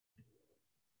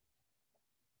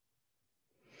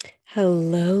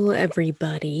Hello,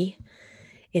 everybody.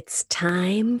 It's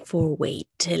time for Wait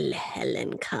Till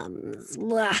Helen Comes.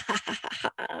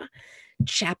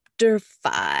 Chapter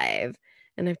 5.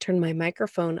 And I've turned my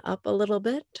microphone up a little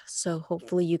bit, so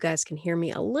hopefully you guys can hear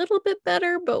me a little bit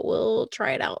better, but we'll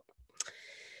try it out.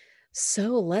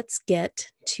 So let's get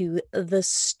to the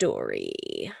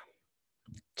story.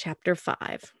 Chapter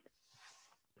 5.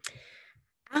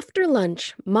 After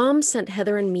lunch, Mom sent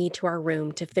Heather and me to our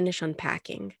room to finish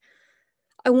unpacking.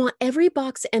 I want every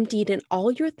box emptied and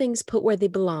all your things put where they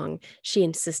belong, she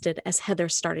insisted as Heather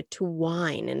started to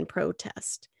whine in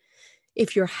protest.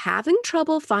 If you're having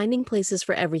trouble finding places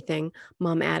for everything,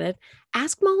 Mom added,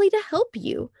 ask Molly to help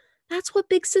you. That's what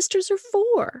big sisters are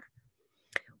for.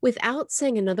 Without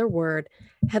saying another word,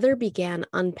 Heather began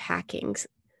unpacking,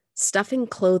 stuffing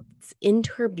clothes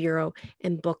into her bureau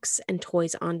and books and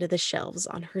toys onto the shelves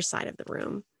on her side of the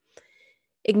room.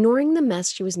 Ignoring the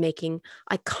mess she was making,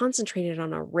 I concentrated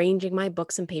on arranging my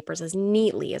books and papers as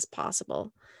neatly as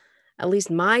possible. At least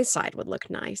my side would look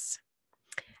nice.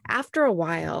 After a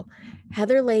while,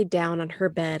 Heather laid down on her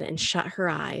bed and shut her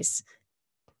eyes.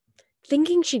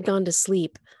 Thinking she'd gone to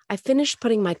sleep, I finished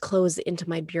putting my clothes into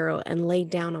my bureau and laid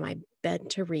down on my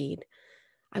bed to read.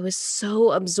 I was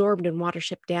so absorbed in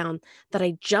Watership Down that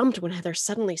I jumped when Heather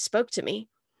suddenly spoke to me.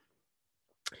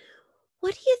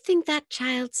 What do you think that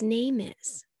child's name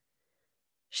is?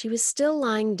 She was still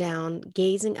lying down,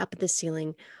 gazing up at the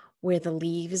ceiling where the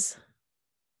leaves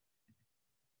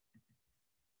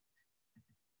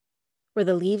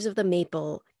of the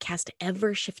maple cast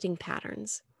ever-shifting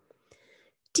patterns.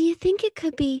 Do you think it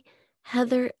could be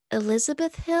Heather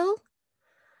Elizabeth Hill?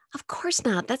 Of course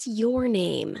not. That's your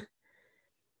name.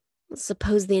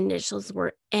 Suppose the initials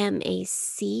were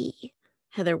M.A.C.,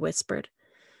 Heather whispered.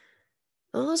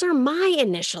 Those are my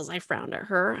initials, I frowned at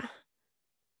her.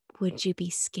 Would you be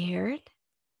scared?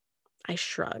 I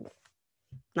shrugged.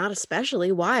 Not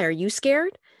especially. Why? Are you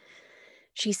scared?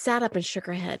 She sat up and shook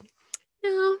her head.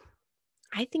 No,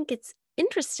 I think it's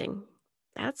interesting.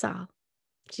 That's all.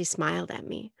 She smiled at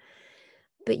me.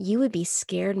 But you would be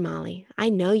scared, Molly. I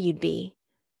know you'd be.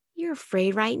 You're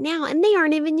afraid right now, and they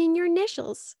aren't even in your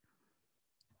initials.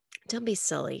 Don't be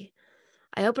silly.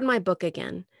 I opened my book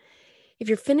again. If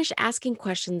you're finished asking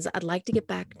questions, I'd like to get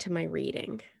back to my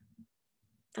reading.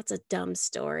 That's a dumb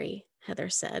story, Heather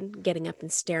said, getting up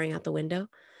and staring out the window.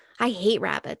 I hate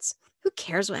rabbits. Who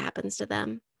cares what happens to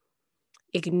them?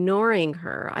 Ignoring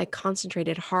her, I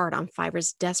concentrated hard on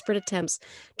Fiver's desperate attempts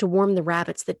to warn the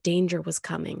rabbits that danger was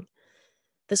coming.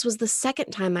 This was the second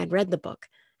time I'd read the book,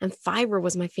 and Fiver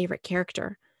was my favorite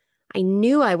character. I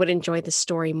knew I would enjoy the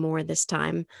story more this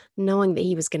time, knowing that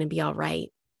he was going to be all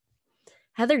right.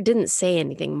 Heather didn't say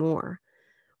anything more.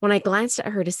 When I glanced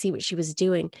at her to see what she was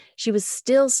doing, she was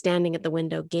still standing at the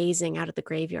window, gazing out at the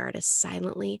graveyard as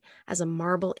silently as a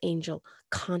marble angel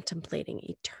contemplating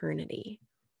eternity.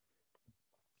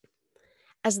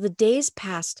 As the days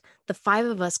passed, the five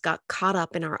of us got caught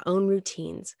up in our own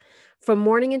routines. From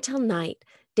morning until night,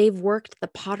 Dave worked the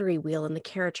pottery wheel in the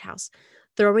carriage house,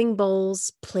 throwing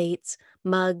bowls, plates,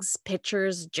 mugs,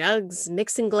 pitchers, jugs,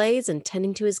 mixing glaze, and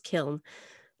tending to his kiln,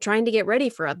 trying to get ready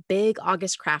for a big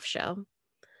August craft show.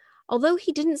 Although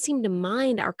he didn't seem to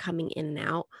mind our coming in and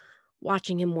out,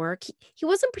 watching him work, he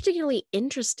wasn't particularly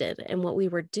interested in what we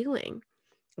were doing.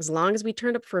 As long as we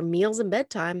turned up for meals and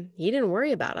bedtime, he didn't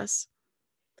worry about us.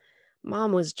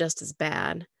 Mom was just as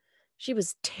bad. She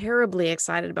was terribly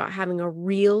excited about having a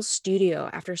real studio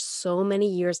after so many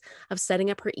years of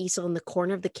setting up her easel in the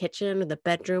corner of the kitchen or the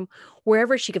bedroom,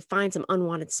 wherever she could find some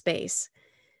unwanted space.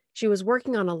 She was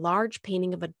working on a large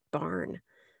painting of a barn.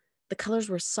 The colors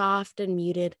were soft and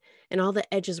muted, and all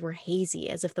the edges were hazy,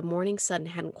 as if the morning sun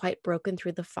hadn't quite broken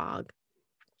through the fog.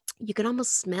 You could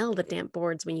almost smell the damp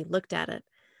boards when you looked at it.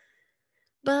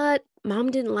 But Mom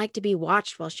didn't like to be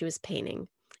watched while she was painting.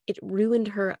 It ruined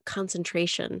her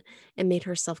concentration and made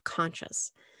her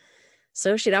self-conscious.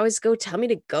 So she'd always go tell me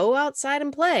to go outside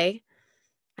and play.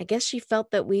 I guess she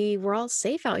felt that we were all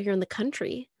safe out here in the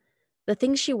country. The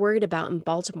things she worried about in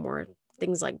Baltimore,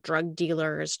 things like drug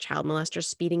dealers, child molesters,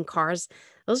 speeding cars,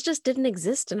 those just didn't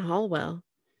exist in Hallwell.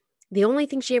 The only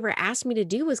thing she ever asked me to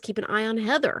do was keep an eye on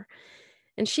Heather,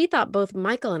 and she thought both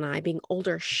Michael and I, being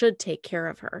older, should take care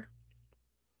of her.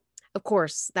 Of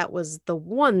course, that was the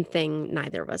one thing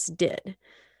neither of us did.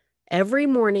 Every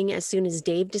morning, as soon as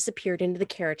Dave disappeared into the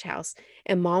carriage house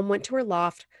and Mom went to her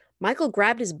loft, Michael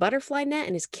grabbed his butterfly net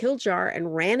and his kill jar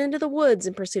and ran into the woods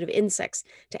in pursuit of insects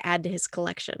to add to his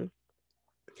collection.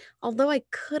 Although I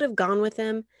could have gone with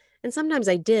him, and sometimes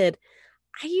I did,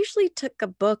 I usually took a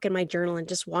book in my journal and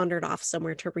just wandered off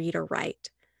somewhere to read or write.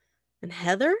 And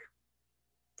Heather?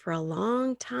 For a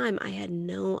long time, I had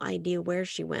no idea where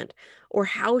she went or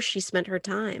how she spent her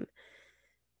time.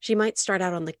 She might start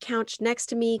out on the couch next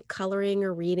to me, coloring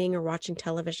or reading or watching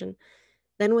television.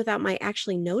 Then, without my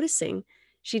actually noticing,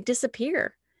 she'd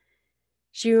disappear.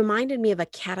 She reminded me of a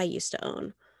cat I used to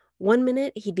own. One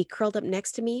minute, he'd be curled up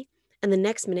next to me, and the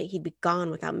next minute, he'd be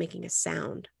gone without making a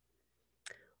sound.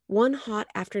 One hot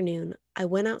afternoon, I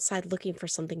went outside looking for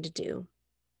something to do.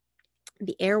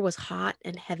 The air was hot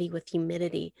and heavy with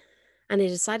humidity, and I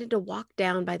decided to walk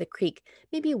down by the creek,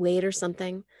 maybe wade or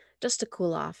something, just to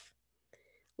cool off.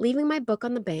 Leaving my book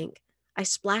on the bank, I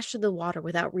splashed through the water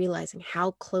without realizing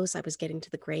how close I was getting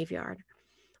to the graveyard.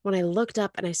 When I looked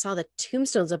up and I saw the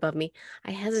tombstones above me,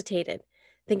 I hesitated,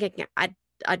 thinking I'd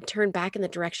turn back in the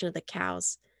direction of the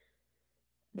cows.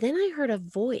 Then I heard a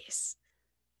voice.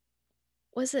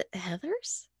 Was it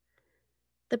Heather's?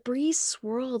 The breeze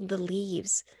swirled the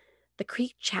leaves. The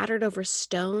creek chattered over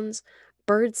stones.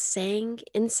 Birds sang,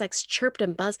 insects chirped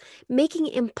and buzzed, making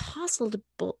impossible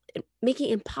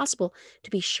to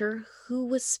be sure who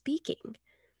was speaking.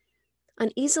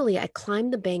 Uneasily, I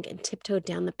climbed the bank and tiptoed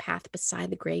down the path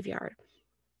beside the graveyard.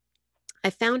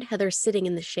 I found Heather sitting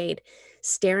in the shade,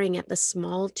 staring at the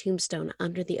small tombstone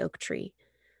under the oak tree.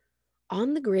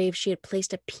 On the grave, she had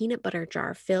placed a peanut butter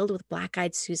jar filled with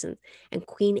black-eyed Susan and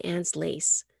Queen Anne's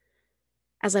lace.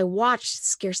 As I watched,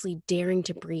 scarcely daring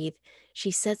to breathe, she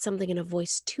said something in a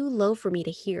voice too low for me to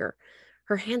hear,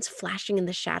 her hands flashing in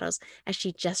the shadows as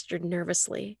she gestured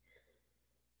nervously.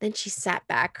 Then she sat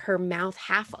back, her mouth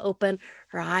half open,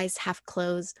 her eyes half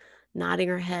closed, nodding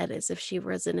her head as if she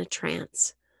was in a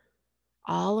trance.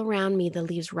 All around me, the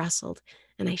leaves rustled,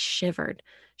 and I shivered,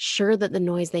 sure that the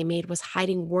noise they made was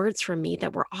hiding words from me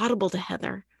that were audible to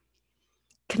Heather.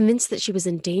 Convinced that she was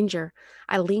in danger,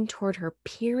 I leaned toward her,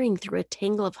 peering through a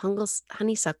tangle of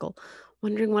honeysuckle,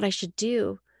 wondering what I should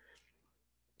do.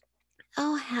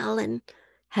 "Oh, Helen,"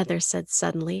 Heather said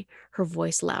suddenly, her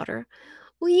voice louder,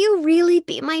 "will you really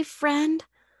be my friend?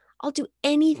 I'll do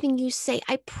anything you say.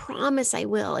 I promise I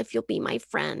will, if you'll be my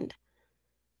friend."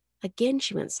 Again,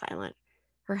 she went silent,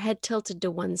 her head tilted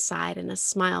to one side and a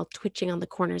smile twitching on the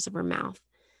corners of her mouth.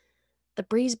 The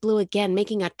breeze blew again,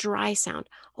 making a dry sound,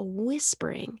 a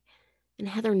whispering, and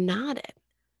Heather nodded.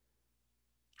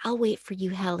 "I'll wait for you,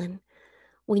 Helen.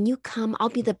 When you come, I'll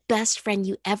be the best friend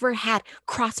you ever had.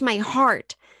 Cross my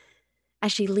heart."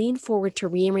 As she leaned forward to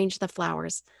rearrange the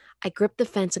flowers, I gripped the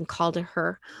fence and called to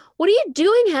her. "What are you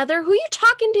doing, Heather? Who are you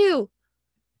talking to?"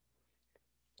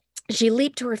 She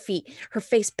leaped to her feet, her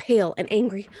face pale and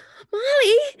angry.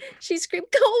 "Molly," she screamed,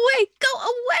 "go away, go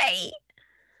away."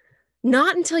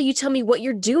 "Not until you tell me what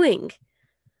you're doing."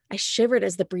 I shivered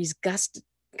as the breeze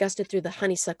gusted through the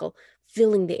honeysuckle,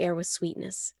 filling the air with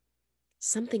sweetness.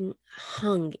 Something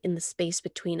hung in the space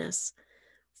between us.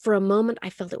 For a moment,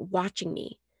 I felt it watching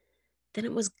me. Then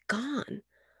it was gone.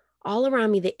 All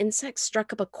around me, the insects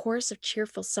struck up a chorus of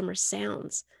cheerful summer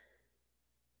sounds.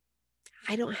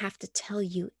 "I don't have to tell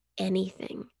you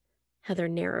anything."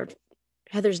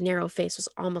 Heather's narrow face was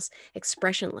almost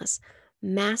expressionless,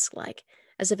 mask-like,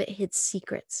 as if it hid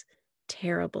secrets,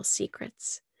 terrible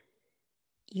secrets.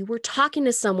 "You were talking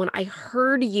to someone. I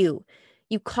heard you.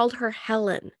 You called her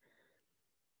Helen."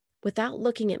 Without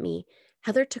looking at me,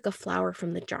 Heather took a flower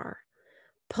from the jar.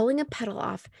 Pulling a petal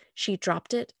off, she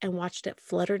dropped it and watched it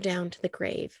flutter down to the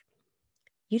grave.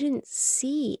 "You didn't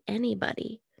see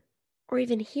anybody, or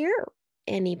even hear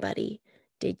anybody,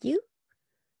 did you?"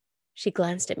 She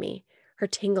glanced at me, her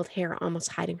tangled hair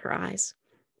almost hiding her eyes.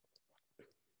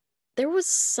 "There was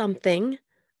something,"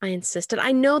 I insisted.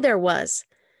 "I know there was."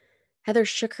 Heather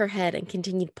shook her head and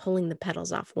continued pulling the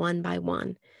petals off one by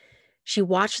one. She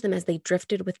watched them as they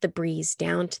drifted with the breeze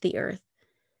down to the earth.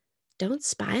 "Don't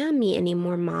spy on me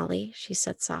anymore, Molly," she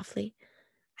said softly.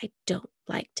 "I don't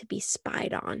like to be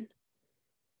spied on."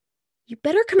 "You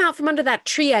better come out from under that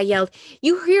tree," I yelled.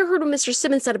 "You heard what Mr.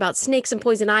 Simmons said about snakes and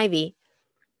poison ivy."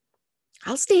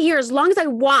 "I'll stay here as long as I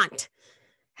want."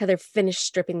 Heather finished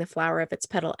stripping the flower of its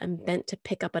petal and bent to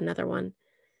pick up another one.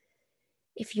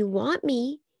 "If you want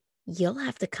me, you'll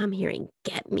have to come here and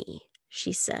get me,"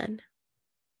 she said.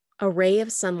 A ray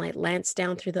of sunlight lanced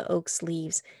down through the oak's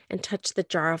leaves and touched the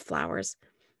jar of flowers,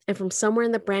 and from somewhere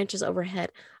in the branches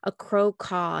overhead, a crow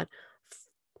cawed.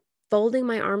 Folding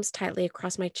my arms tightly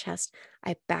across my chest,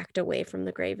 I backed away from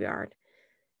the graveyard.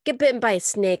 "Get bitten by a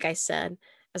snake," I said,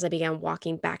 as I began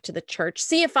walking back to the church.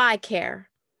 "See if I care."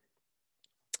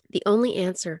 The only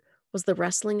answer was the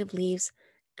rustling of leaves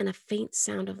and a faint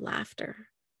sound of laughter.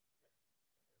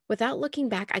 Without looking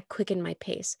back, I quickened my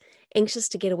pace, anxious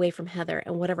to get away from Heather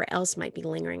and whatever else might be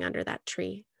lingering under that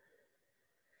tree.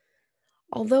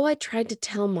 Although I tried to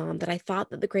tell Mom that I thought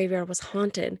that the graveyard was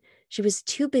haunted, she was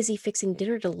too busy fixing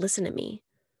dinner to listen to me.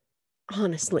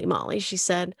 Honestly, Molly, she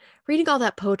said, reading all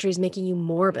that poetry is making you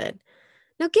morbid.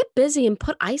 Now get busy and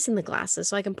put ice in the glasses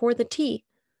so I can pour the tea.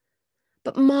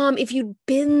 But Mom, if you'd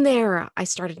been there, I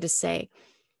started to say.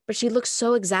 But she looked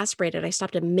so exasperated I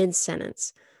stopped in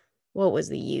mid-sentence. What was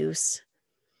the use?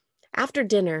 After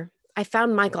dinner, I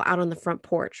found Michael out on the front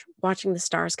porch, watching the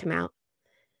stars come out.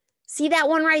 See that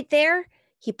one right there?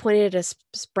 He pointed at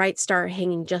a bright star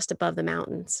hanging just above the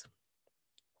mountains.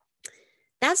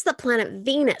 That's the planet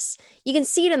Venus. You can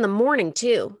see it in the morning,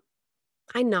 too.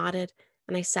 I nodded,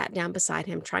 and I sat down beside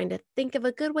him, trying to think of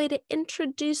a good way to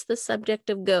introduce the subject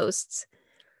of ghosts.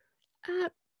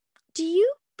 Do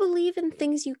you believe in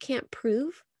things you can't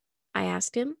prove? I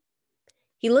asked him.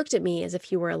 He looked at me as if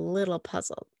he were a little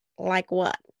puzzled. Like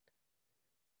what?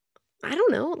 I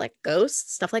don't know, like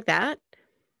ghosts, stuff like that.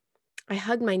 I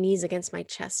hugged my knees against my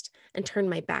chest and turned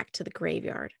my back to the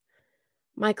graveyard.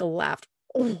 Michael laughed.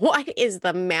 What is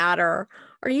the matter?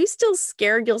 Are you still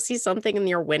scared you'll see something in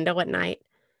your window at night?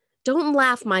 Don't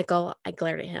laugh, Michael, I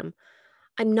glared at him.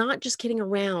 I'm not just kidding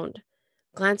around,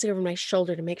 glancing over my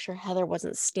shoulder to make sure Heather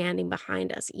wasn't standing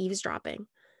behind us, eavesdropping.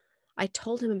 I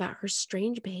told him about her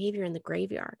strange behavior in the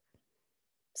graveyard.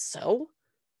 So?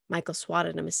 Michael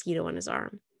swatted a mosquito on his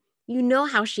arm. You know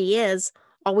how she is,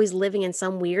 always living in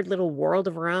some weird little world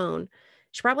of her own.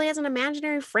 She probably has an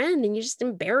imaginary friend and you just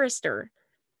embarrassed her.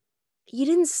 You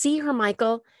didn't see her,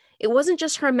 Michael. It wasn't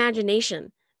just her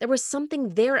imagination. There was something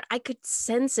there. I could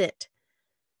sense it.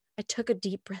 I took a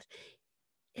deep breath.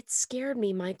 It scared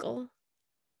me, Michael.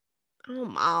 Oh,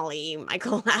 Molly,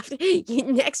 Michael laughed.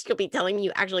 Next, you'll be telling me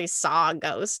you actually saw a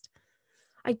ghost.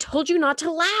 I told you not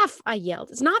to laugh, I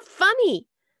yelled. It's not funny.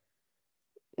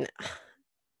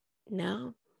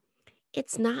 No,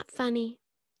 it's not funny.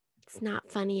 It's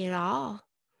not funny at all.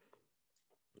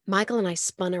 Michael and I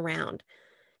spun around.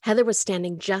 Heather was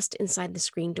standing just inside the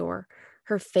screen door,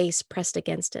 her face pressed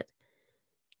against it.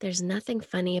 There's nothing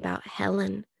funny about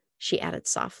Helen, she added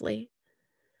softly.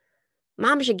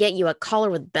 Mom should get you a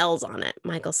collar with bells on it,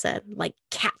 Michael said, like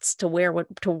cats to wear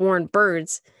to warn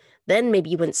birds. Then maybe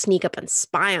you wouldn't sneak up and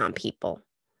spy on people.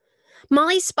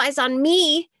 Molly spies on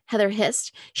me, Heather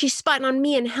hissed. She spied on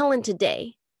me and Helen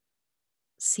today.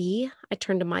 See? I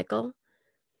turned to Michael.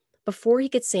 Before he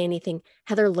could say anything,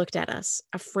 Heather looked at us,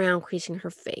 a frown creasing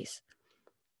her face.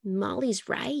 Molly's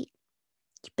right.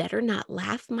 You better not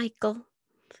laugh, Michael.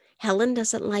 Helen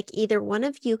doesn't like either one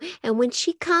of you, and when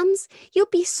she comes, you'll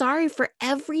be sorry for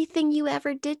everything you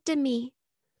ever did to me.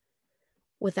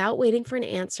 Without waiting for an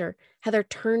answer, Heather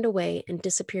turned away and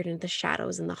disappeared into the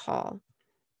shadows in the hall.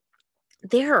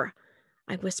 There,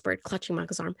 I whispered, clutching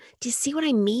Michael's arm. Do you see what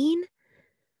I mean?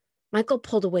 Michael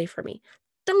pulled away from me.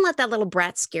 Don't let that little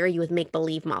brat scare you with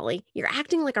make-believe, Molly. You're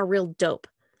acting like a real dope.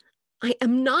 I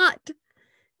am not.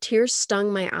 Tears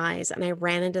stung my eyes, and I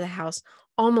ran into the house,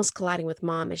 almost colliding with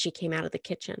Mom as she came out of the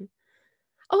kitchen.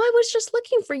 Oh, I was just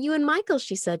looking for you and Michael,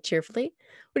 she said cheerfully.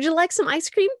 Would you like some ice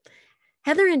cream?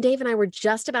 Heather and Dave and I were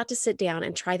just about to sit down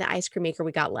and try the ice cream maker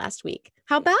we got last week.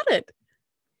 How about it?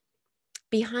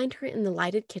 Behind her in the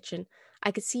lighted kitchen,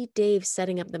 I could see Dave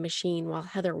setting up the machine while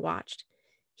Heather watched.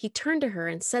 He turned to her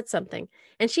and said something,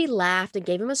 and she laughed and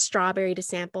gave him a strawberry to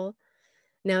sample.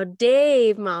 Now,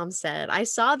 Dave, Mom said, I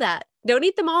saw that. Don't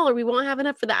eat them all or we won't have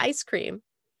enough for the ice cream.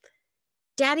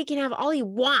 Daddy can have all he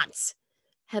wants.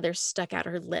 Heather stuck out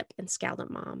her lip and scowled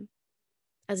at Mom.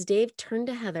 As Dave turned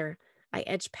to Heather, I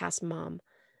edged past Mom.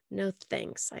 No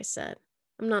thanks, I said.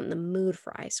 I'm not in the mood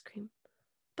for ice cream.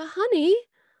 But honey,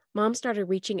 Mom started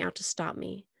reaching out to stop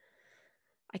me.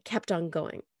 I kept on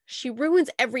going. She ruins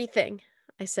everything,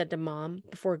 I said to Mom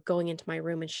before going into my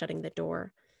room and shutting the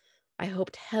door. I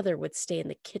hoped Heather would stay in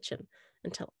the kitchen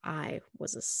until I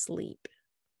was asleep.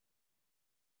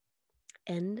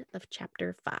 End of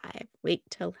chapter 5. Wait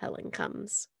till Helen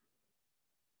comes.